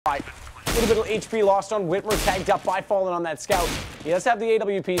A little bit of HP lost on Whitmer, tagged up by FalleN on that scout. He does have the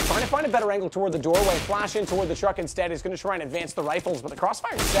AWP, trying to find a better angle toward the doorway, flash in toward the truck instead. He's going to try and advance the rifles, but the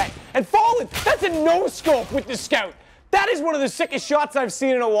crossfire is set. And FalleN, that's a no-scope with the scout. That is one of the sickest shots I've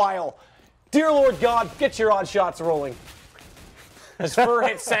seen in a while. Dear Lord God, get your odd shots rolling. As Fur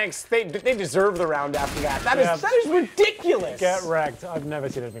hit Sanks, they deserve the round after that. That is ridiculous. Get wrecked. I've never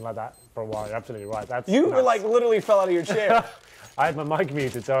seen anything like that for a while. You're absolutely right. That's you nuts. were like literally fell out of your chair. I had my mic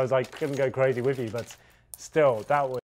muted, so I was like, couldn't go crazy with you, but still, that was.